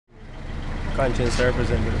Konshens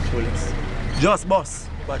represent the fullest. Just boss.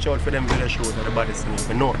 Watch out for them video shows that the body singing.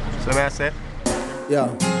 But no. So may I say? Yeah.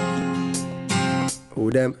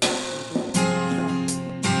 Who them? I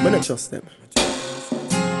don't trust them.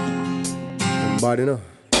 Them body no.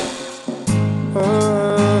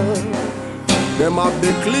 Them have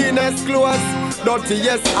the cleanest clothes,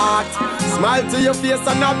 dirtiest heart. Smile to your face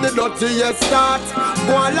and have the dirtiest start.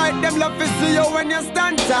 Go on like them love to see you when you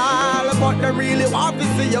stand tall, but they really want to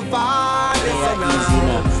see you fall.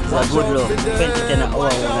 That's good look. 2010 an hour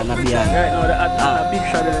and a beyond. Right now, the big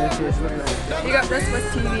shot in the face. You got Just Bus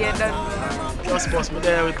TV and then... Just Bus, me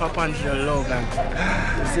there with Papa Angelo Logan.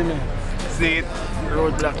 You see me? See it?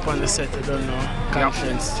 Roadblock on the set, you don't know.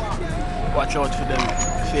 Konshens. Watch out for them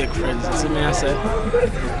fake friends. You see me, I said?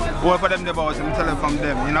 What for them about them, tell them from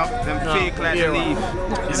them, you know? Them no, fake like they leave.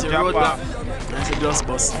 It's a Roadblock. It's a Just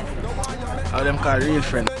Bus. How them call real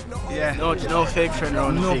friend. Yeah. No fake friend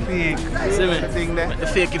around no the thing. Fake. See me? Let the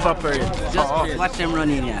fake evaporate. Just watch them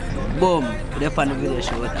running here. Boom. They're on the video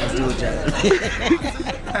show as usual.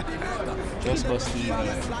 Just Bus TV.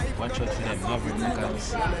 Watch out for them. Love it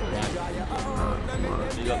because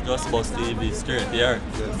big up Just Bus TV straight here.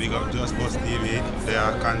 Yeah, big up Just Bus TV. They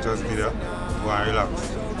are Konshens video. Go and relax.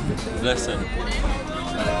 Listen.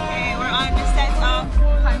 Okay, we're on the set of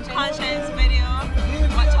Konshens video.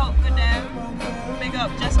 Watch out for them. Big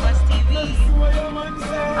up Just Bus TV.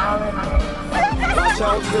 Watch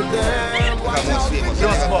out for them.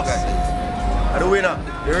 Just Bus. And the winner,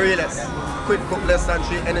 the realest. Quick cook less than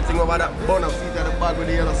 3, anything over that bun of feet at the bag with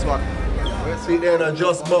the yellow swag. See there in a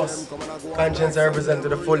Just Bus. Konshens represent to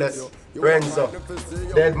the fullest. Renzo,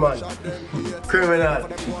 dead man, criminal.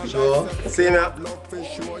 Sure. See me?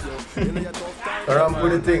 Around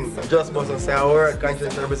with the thing. Just Bus and say a word.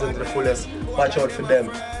 Konshens represent to the fullest. Watch out for them.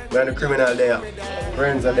 We're the criminal there.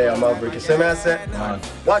 Renzo there, Maverick. You see me I say?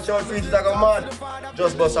 Watch out for each that go mad.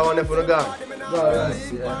 Just Bus I want them for the gang. Yeah,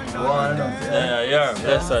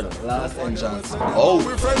 listen. Last entrance. Oh,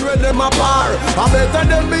 we friends with them apart. I better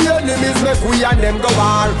them be enemies, make we and them go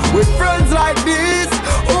bar. With friends like this,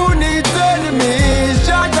 who